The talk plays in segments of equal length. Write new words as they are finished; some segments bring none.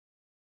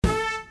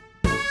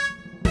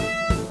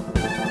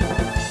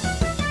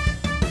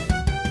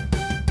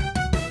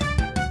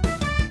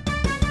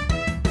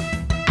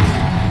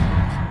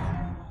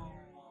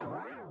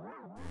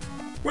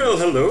Well,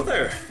 hello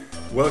there!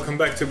 Welcome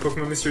back to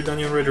Pokémon Mystery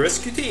Dungeon Raid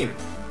Rescue Team!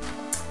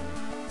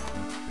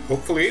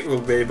 Hopefully we'll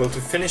be able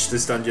to finish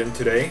this dungeon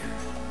today,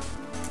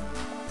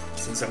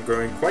 since I'm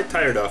growing quite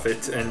tired of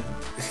it, and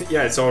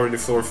yeah, it's already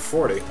floor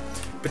 40.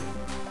 But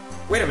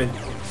wait a minute,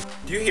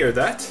 do you hear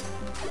that?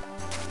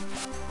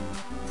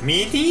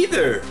 Me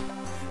neither!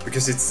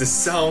 Because it's the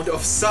sound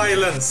of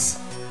silence!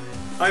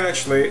 I've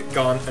actually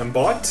gone and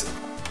bought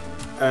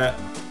an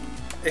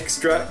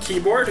extra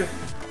keyboard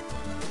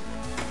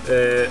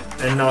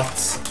and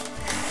not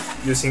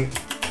using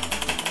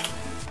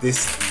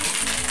this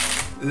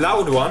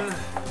loud one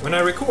when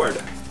I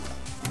record.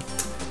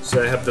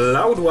 So I have the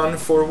loud one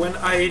for when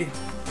I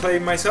play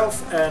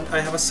myself, and I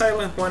have a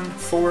silent one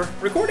for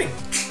recording.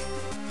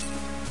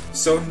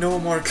 So no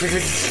more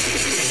clicking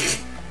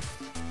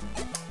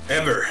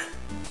ever,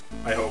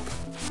 I hope,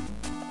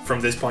 from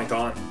this point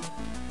on.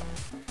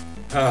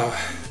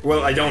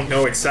 Well, I don't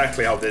know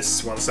exactly how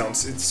this one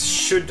sounds. It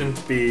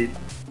shouldn't be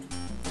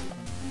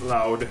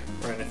loud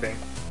or anything,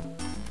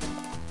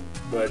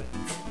 but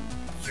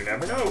you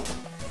never know.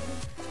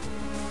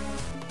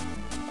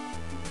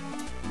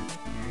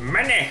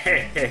 Money,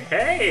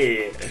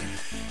 hey.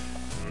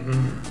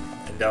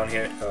 And down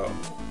here, oh,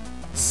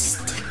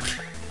 stick.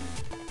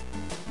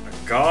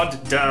 A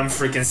goddamn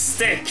freaking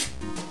stick.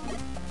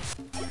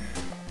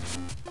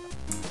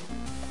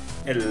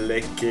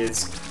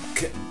 It's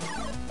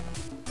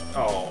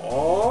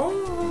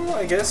oh,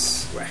 I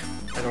guess. Well,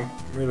 I don't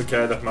really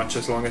care that much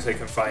as long as I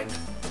can find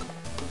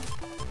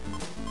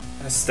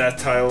a stat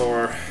tile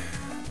or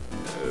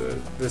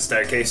the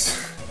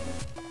staircase.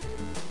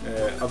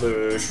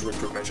 Other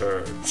recruitment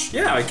charge.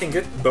 Yeah, I can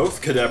get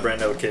both Kadabra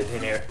and L-Kid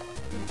in here.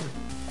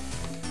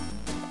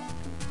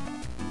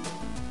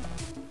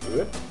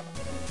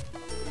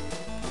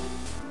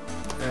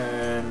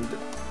 And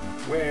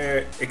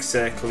where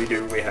exactly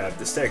do we have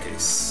the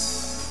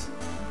staircase?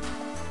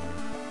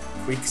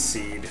 Quick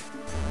seed.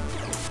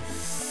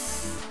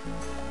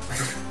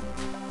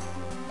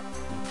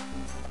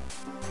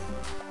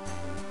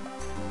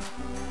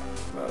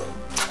 Well,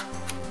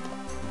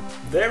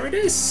 there it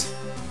is.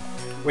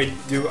 Wait,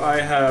 do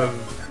I have...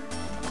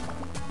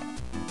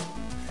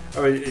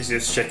 Oh, it's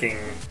just checking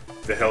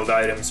the held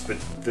items, but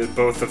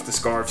both of the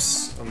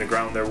scarves on the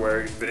ground there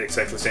were the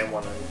exactly same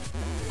one,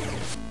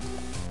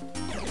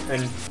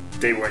 and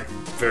they weren't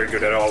very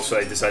good at all, so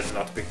I decided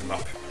not to pick them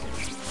up.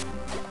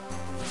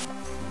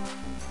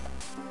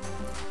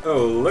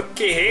 Oh,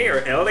 looky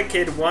here,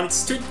 L-Kid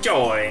wants to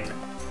join!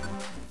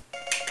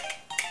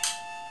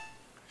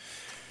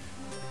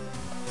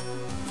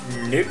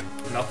 Nope,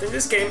 not in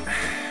this game.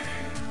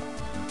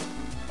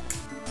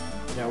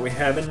 Now we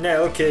have an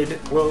L-Kid.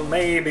 Well,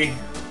 maybe.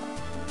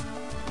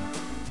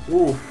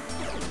 Ooh.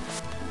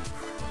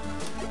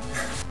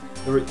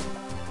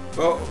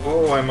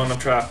 Oh, I'm on a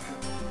trap,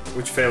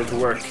 which failed to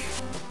work.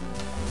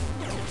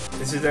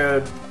 Is it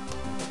a...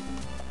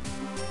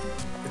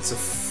 It's a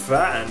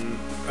fan.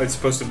 It's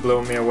supposed to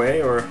blow me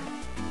away, or...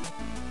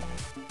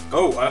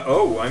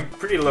 Oh, I'm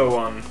pretty low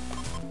on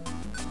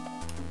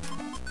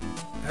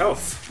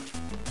health.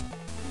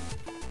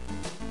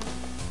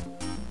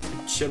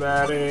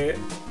 Shabari.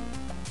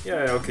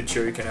 Yeah, okay,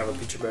 sure, you can have a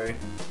Peachy Berry.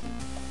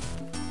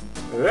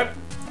 Yep.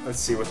 Let's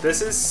see what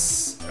this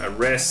is. A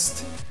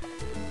rest.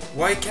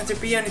 Why can't there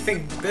be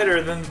anything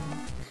better than...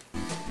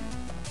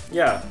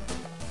 Yeah.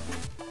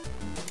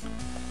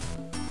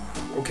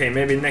 Okay,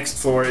 maybe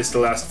next floor is the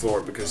last floor,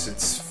 because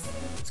it's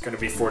gonna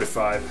be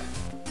 45.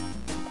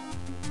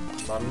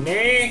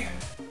 Money.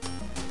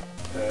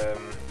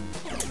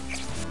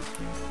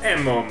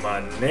 And more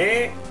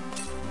money.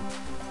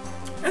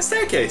 And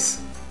staircase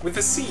with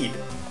a seed.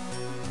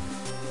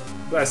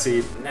 Blast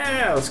seed.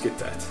 Nah, let's get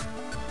that.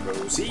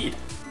 Proceed.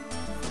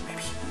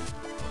 Maybe.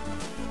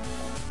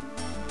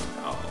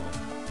 Oh.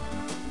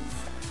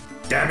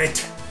 Damn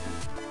it!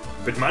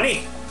 But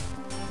money!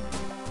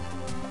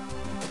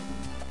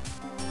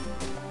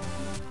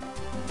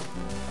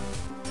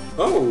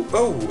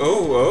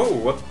 Oh,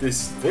 what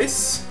is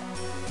this?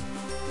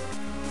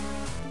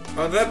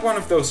 Oh, that one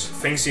of those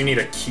things you need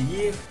a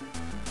key?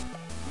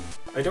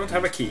 I don't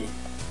have a key.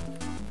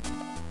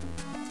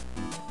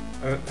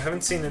 I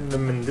haven't seen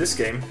them in this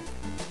game.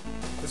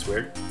 That's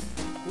weird.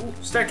 Ooh,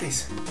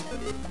 staircase.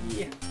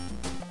 Yeah.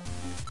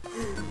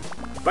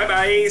 Bye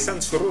bye,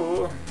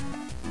 Sansfru.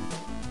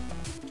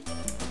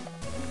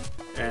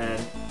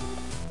 And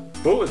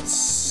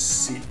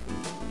bullets.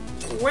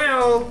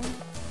 Well,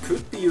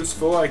 could be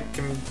useful. I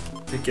can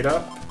pick it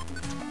up.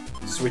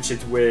 Switch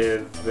it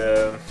with.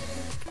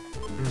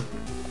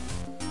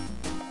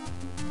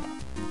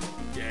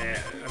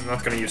 Yeah, I'm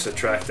not gonna use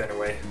attract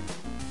anyway.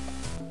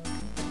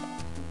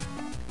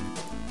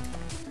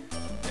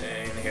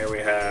 Here we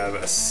have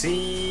a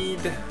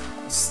seed,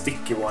 a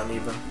sticky one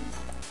even.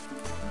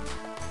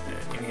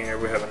 And in here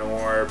we have an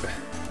orb.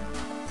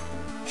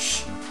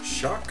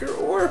 Shocker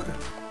orb?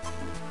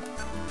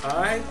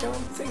 I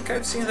don't think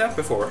I've seen that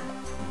before.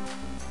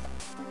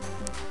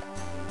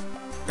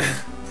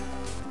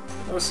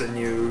 That was a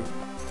new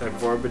type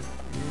of orb, but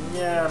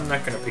yeah, I'm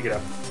not gonna pick it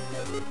up.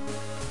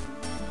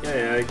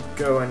 Yeah, I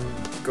go and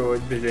go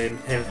between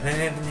him.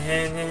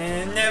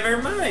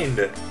 Never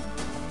mind.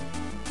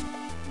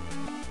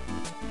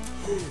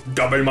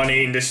 Double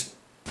money in this.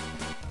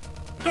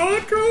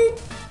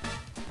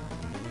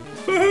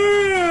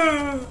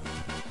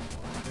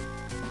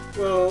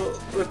 Well,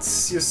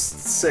 let's just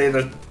say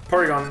that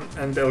Porygon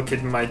and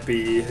L-Kid might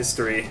be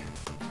history.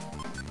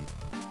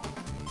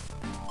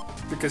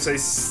 Because I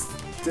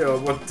still...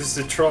 What does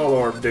the Troll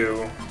Orb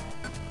do?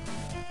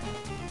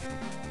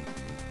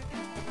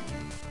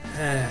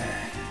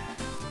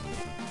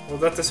 Well,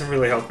 that doesn't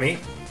really help me.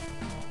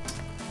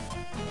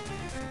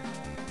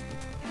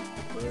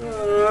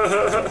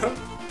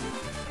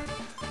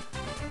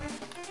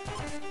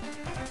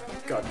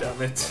 God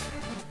damn it.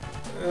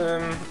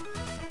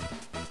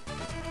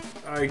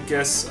 I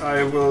guess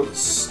I will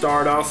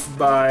start off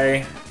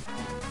by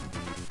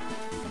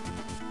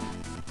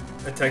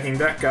attacking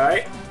that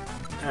guy,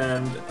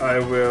 and I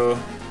will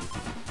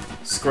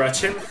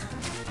scratch him.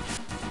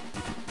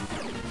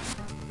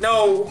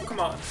 No, come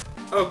on.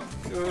 Oh,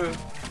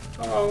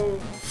 oh.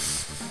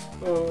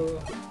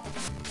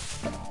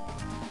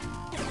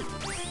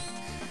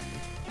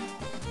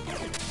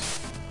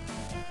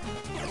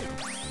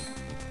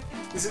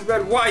 This is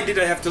bad. Why did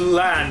I have to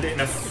land in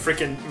a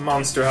freaking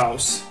monster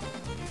house?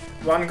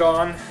 One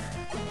gone.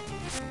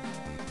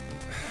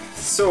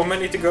 So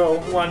many to go.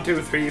 1,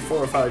 2, 3,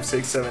 4, 5,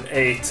 6, 7,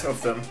 8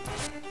 of them.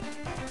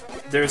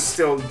 There's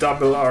still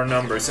double our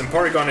numbers, and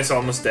Porygon is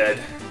almost dead.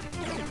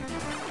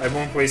 I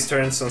won't waste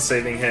turns on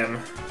saving him.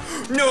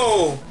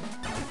 No!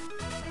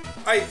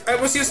 I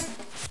was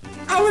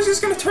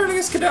just gonna turn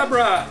against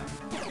Kadabra!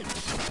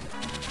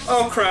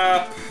 Oh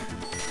crap!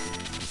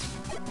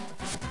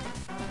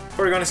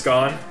 Porygon is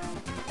gone.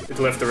 It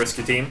left the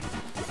rescue team.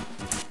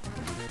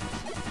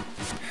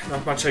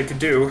 Not much I could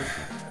do.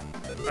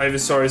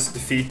 Ivysaur is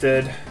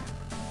defeated.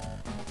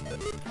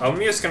 I'm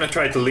just gonna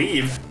try to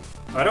leave.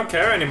 I don't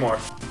care anymore.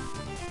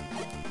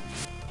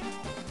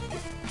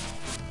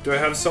 Do I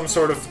have some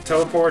sort of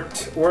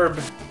teleport orb?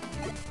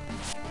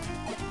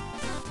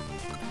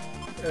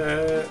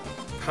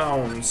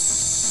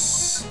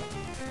 Pounce.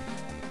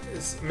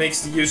 It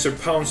makes the user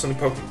pounce on the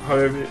Pokemon.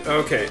 However,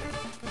 okay.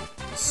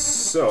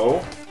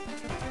 So,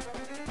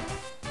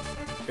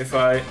 if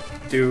I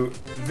do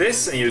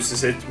this and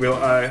uses it, will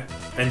I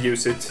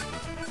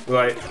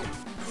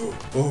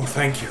Oh,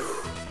 thank you.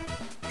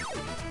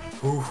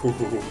 Ooh.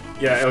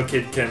 Yeah,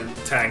 L-Kid can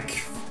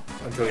tank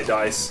until he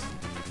dies.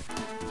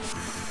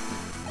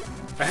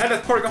 I had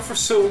that Porygon for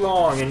so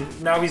long,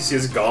 and now he's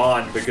just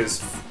gone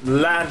because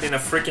land in a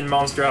freaking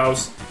monster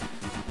house,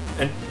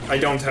 and I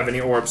don't have any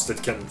orbs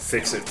that can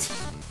fix it.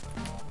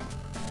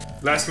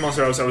 Last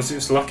monster house I was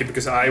just lucky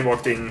because I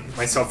walked in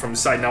myself from the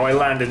side. Now I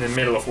land in the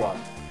middle of one.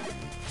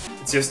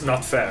 It's just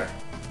not fair.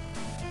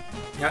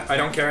 Yeah, I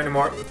don't care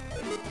anymore.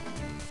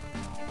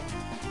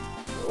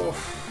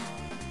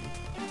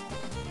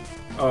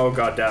 Oh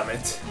god damn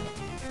it.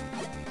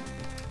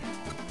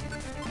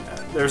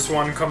 There's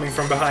one coming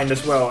from behind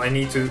as well. I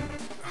need to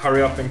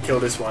hurry up and kill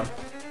this one.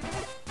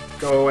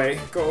 Go away,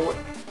 go away.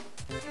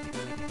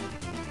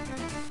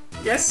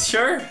 Yes,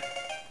 sure.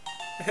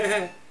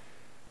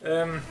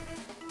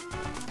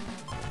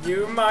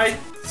 You might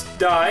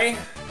die.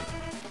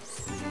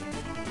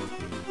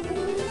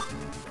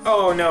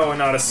 Oh no,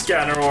 not a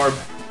scanner orb.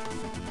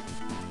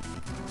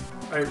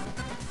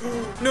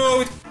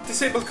 No, it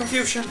disabled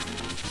confusion.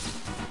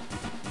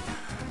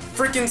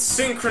 Freaking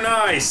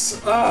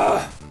synchronize!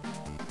 Ah!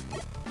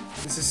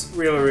 This is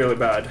really, really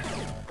bad.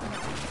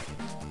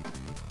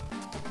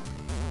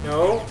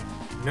 No,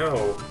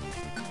 no.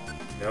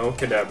 No,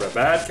 Kadabra.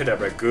 Bad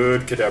Kadabra.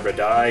 Good Kadabra.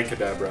 Die,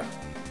 Kadabra.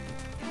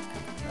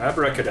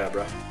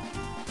 Abracadabra.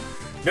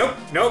 Nope,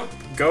 nope.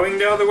 Going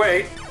the other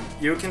way.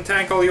 You can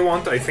tank all you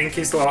want. I think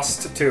he's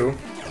lost too.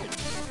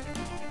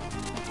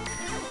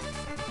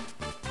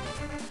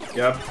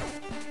 Yep.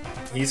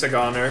 He's a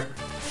goner.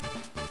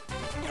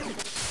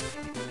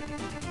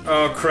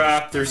 Oh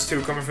crap, there's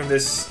two coming from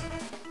this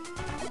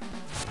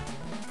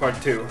part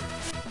 2.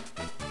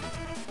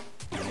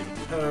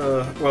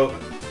 Well,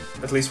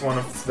 at least one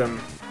of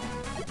them.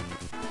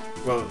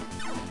 Well,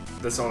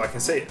 that's all I can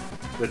say.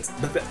 That's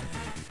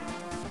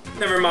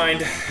never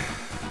mind.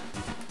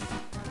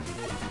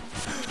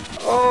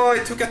 Oh,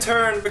 I took a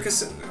turn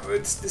because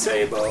it's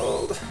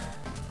disabled.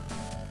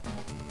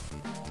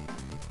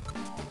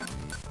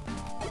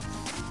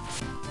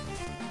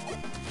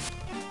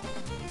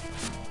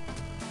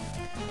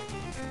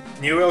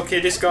 New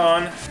L-Kid is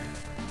gone.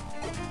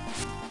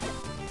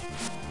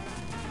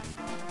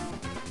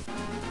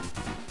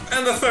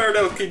 And the third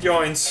L-Kid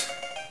joins.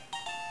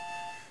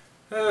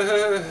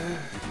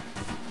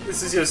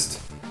 This is just...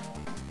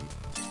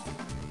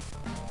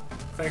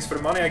 Thanks for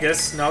the money, I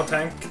guess. Now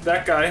tank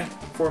that guy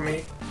for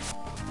me.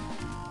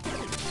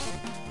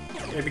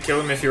 Maybe kill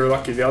him if you're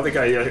lucky. The other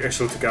guy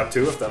actually took out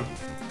 2 of them.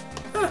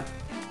 Huh.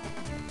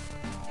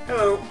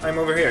 Hello, I'm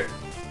over here.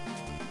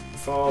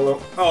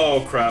 Follow...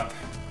 Oh, crap.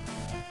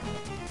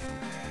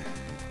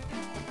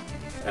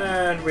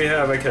 And we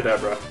have a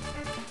Kadabra.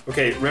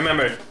 Okay,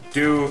 remember,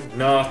 do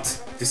not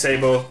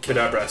disable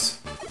Kadabras.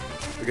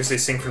 Because they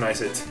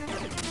synchronize it.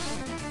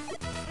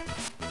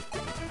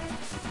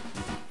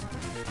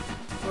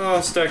 Oh,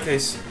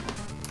 staircase.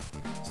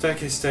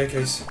 Staircase,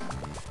 staircase.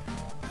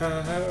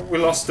 We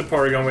lost the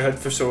Porygon we had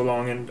for so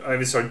long, and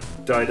Ivysaur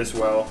died as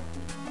well.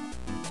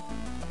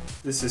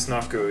 This is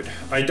not good.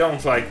 I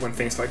don't like when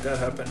things like that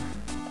happen.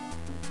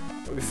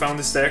 But we found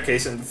the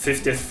staircase, and the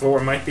 50th floor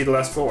might be the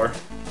last floor.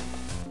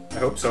 I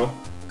hope so.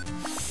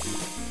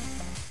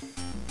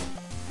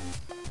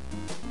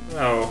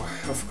 No,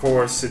 of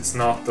course it's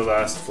not the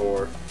last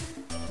floor.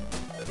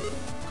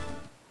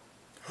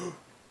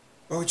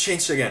 Oh, it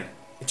changed again.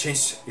 It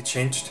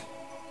changed.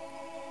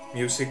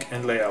 Music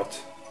and layout.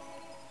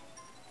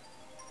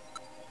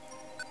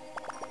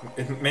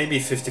 It may be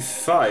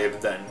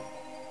 55 then.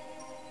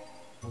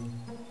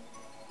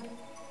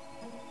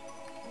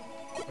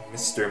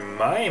 Mr.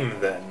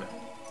 Mime then.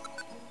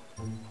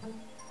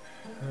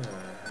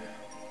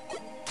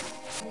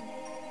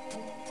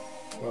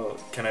 Well,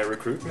 can I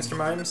recruit Mr.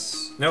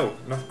 Mimes? No,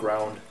 not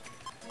ground.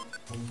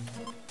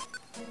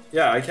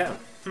 Yeah, I can.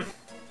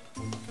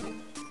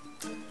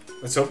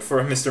 Let's hope for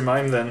a Mr.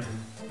 Mime then,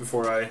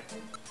 before I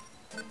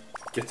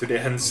get to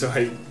the end, so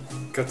I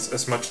got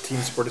as much team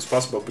support as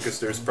possible, because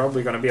there's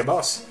probably gonna be a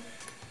boss.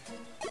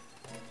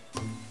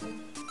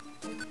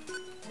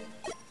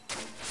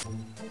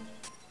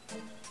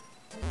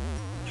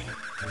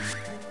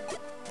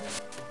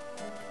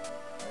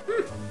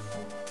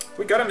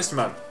 We got a Mr.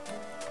 Mime.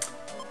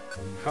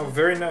 How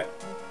very nice.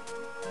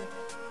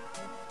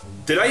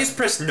 Did I just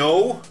press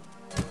no?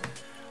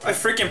 I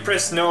freaking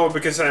pressed no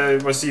because I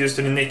was used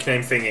to the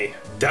nickname thingy.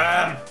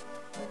 Damn!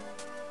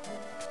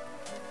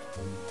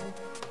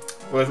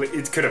 Well,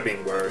 it could have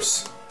been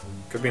worse.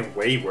 Could have been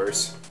way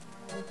worse.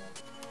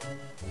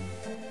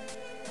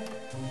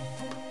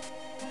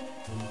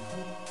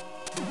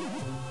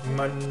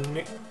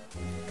 Money.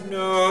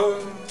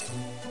 No.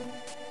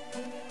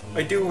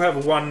 I do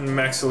have one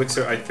max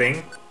elixir, I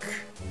think.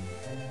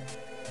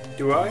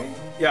 Do I?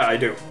 Yeah, I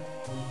do.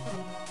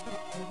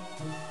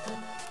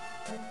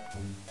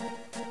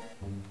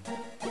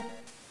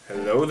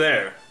 Hello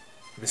there,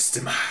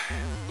 Mr. Mime.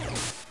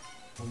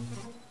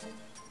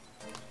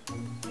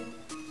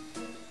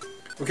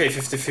 Okay,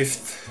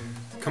 55th.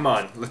 Come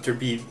on, let there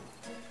be...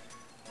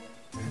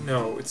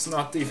 No, it's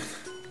not even...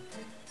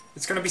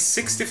 It's gonna be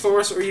 60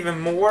 floors or even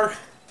more.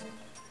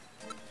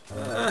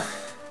 I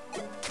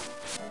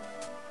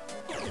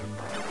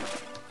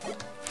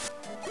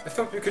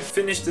thought we could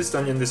finish this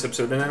dungeon this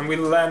episode, and then we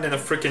land in a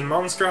freaking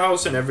monster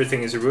house and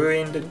everything is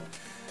ruined. And it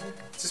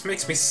just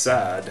makes me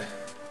sad.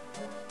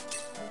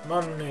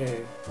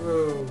 Money.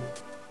 Whoa.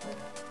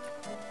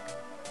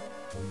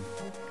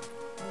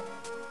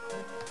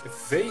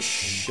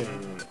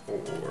 Evasion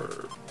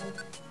orb.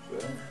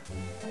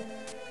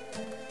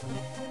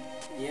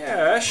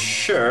 Yeah,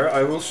 sure.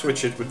 I will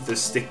switch it with the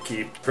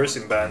sticky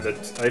piercing band that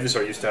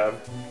Ivysaur used to have.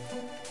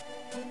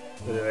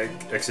 That I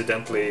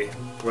accidentally...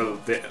 Well,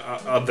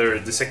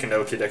 the second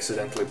L kid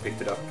accidentally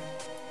picked it up.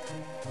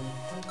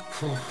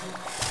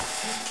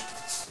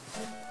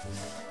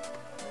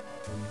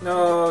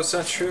 No, it's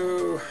not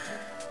true.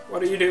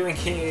 What are you doing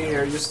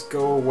here? Just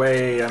go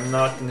away. I'm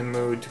not in the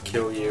mood to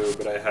kill you,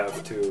 but I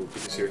have to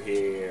because you're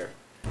here.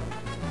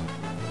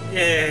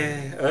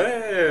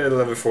 Yeah,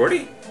 level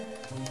 40?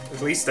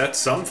 At least that's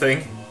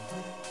something.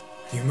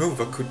 You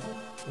move, I could...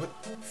 What?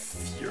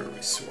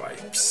 Fury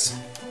swipes.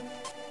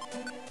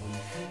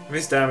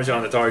 Miss damage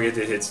on the target,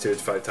 it hits to it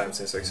 5 times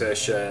in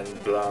succession,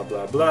 blah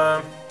blah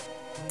blah.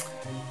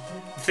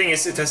 The thing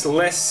is, it has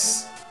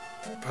less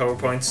power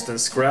points than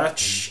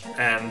Scratch,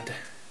 and...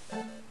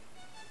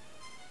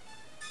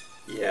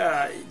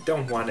 Yeah, I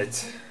don't want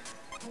it.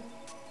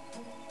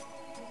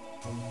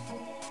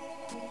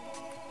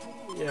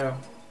 Yeah.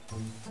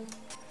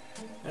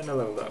 And I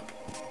leveled up.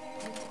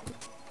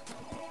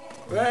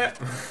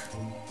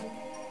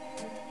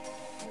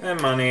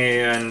 And money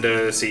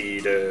and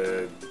seed.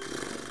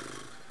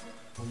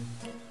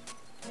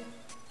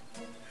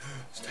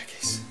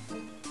 Staircase.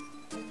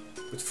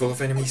 It's full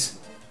of enemies.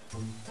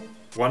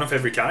 One of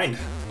every kind.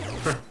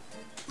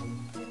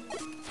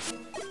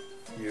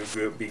 You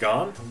could be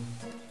gone.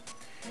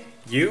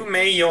 You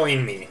may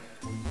join me.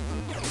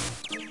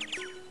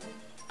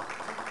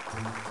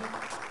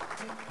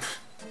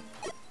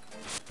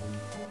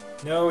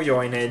 No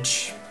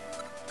joinage.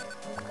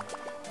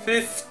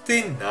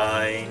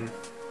 59.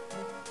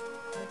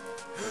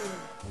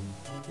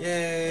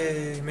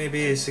 Yay,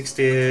 maybe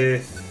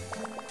 60th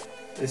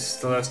is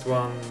the last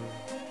one.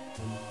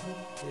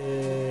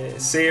 Yeah,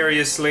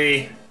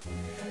 seriously?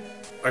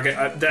 Okay,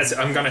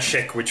 I'm gonna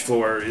check which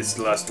floor is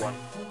the last one.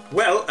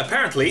 Well,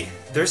 apparently,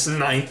 there's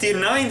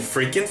 99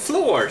 freaking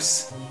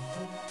floors!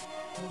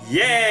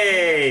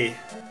 Yay!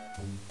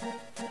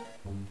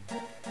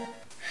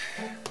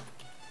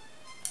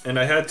 And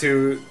I had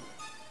to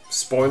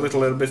spoil it a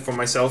little bit for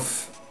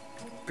myself,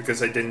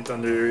 because I didn't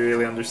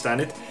really understand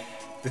it.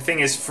 The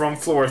thing is, from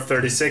floor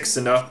 36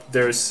 and up,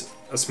 there's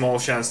a small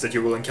chance that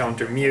you will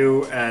encounter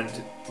Mew, and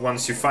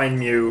once you find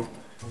Mew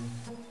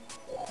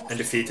and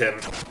defeat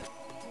him,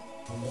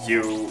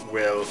 you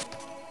will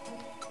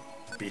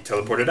be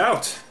teleported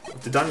out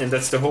of the dungeon.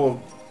 That's the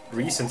whole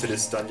reason to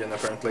this dungeon,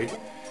 apparently.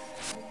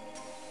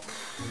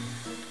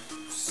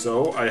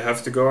 So I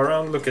have to go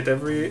around, look at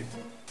every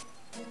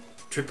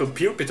triple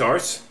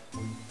pupitars.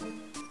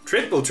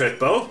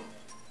 Triple?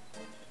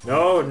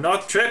 No,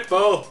 not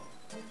triple!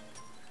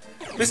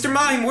 Mr.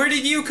 Mime, where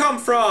did you come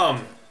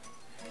from?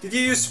 Did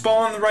you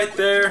spawn right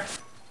there?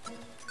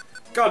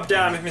 God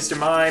damn it, Mr.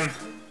 Mime.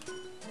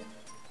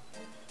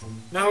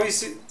 Now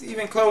he's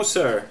even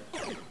closer.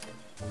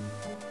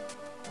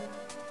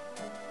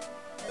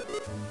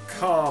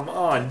 Come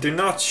on, do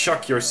not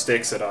chuck your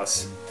sticks at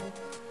us.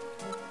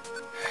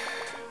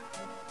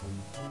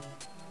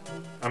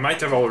 I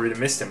might have already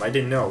missed him, I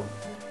didn't know.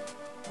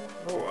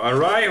 Oh, a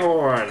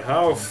Rhyhorn,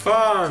 how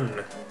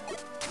fun!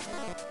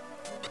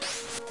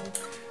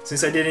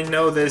 Since I didn't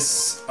know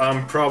this,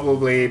 I'm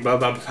probably blah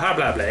blah blah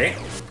blah blah.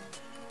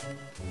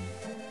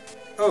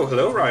 Oh,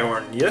 hello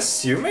Rhyhorn.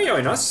 Yes, you may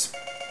join us.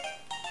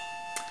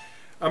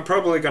 I'm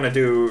probably gonna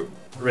do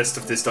the rest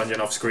of this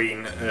dungeon off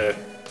screen,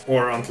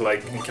 or until I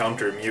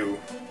encounter Mew.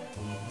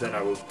 Then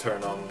I will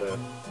turn on the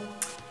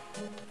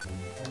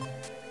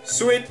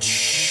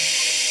switch.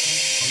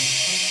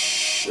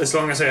 As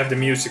long as I have the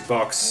music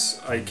box,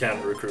 I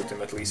can recruit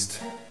him at least.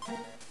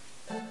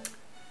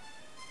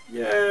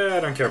 Yeah, I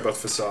don't care about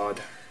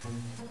Facade.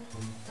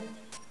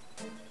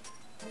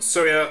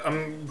 So yeah,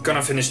 I'm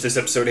gonna finish this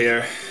episode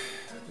here.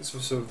 This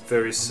was a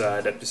very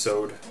sad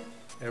episode.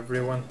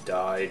 Everyone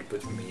died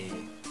but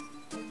me.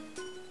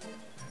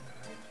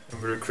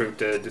 We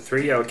recruited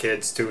 3 L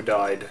kids, 2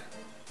 died,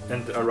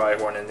 and a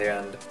Rhyhorn in the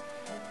end.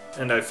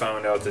 And I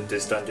found out that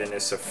this dungeon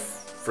is a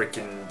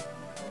freaking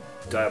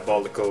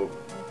diabolical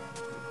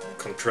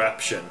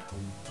contraption.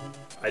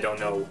 I don't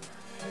know.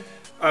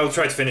 I'll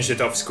try to finish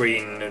it off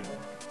screen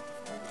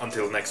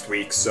until next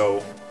week,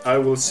 so I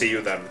will see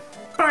you then.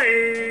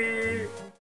 Bye!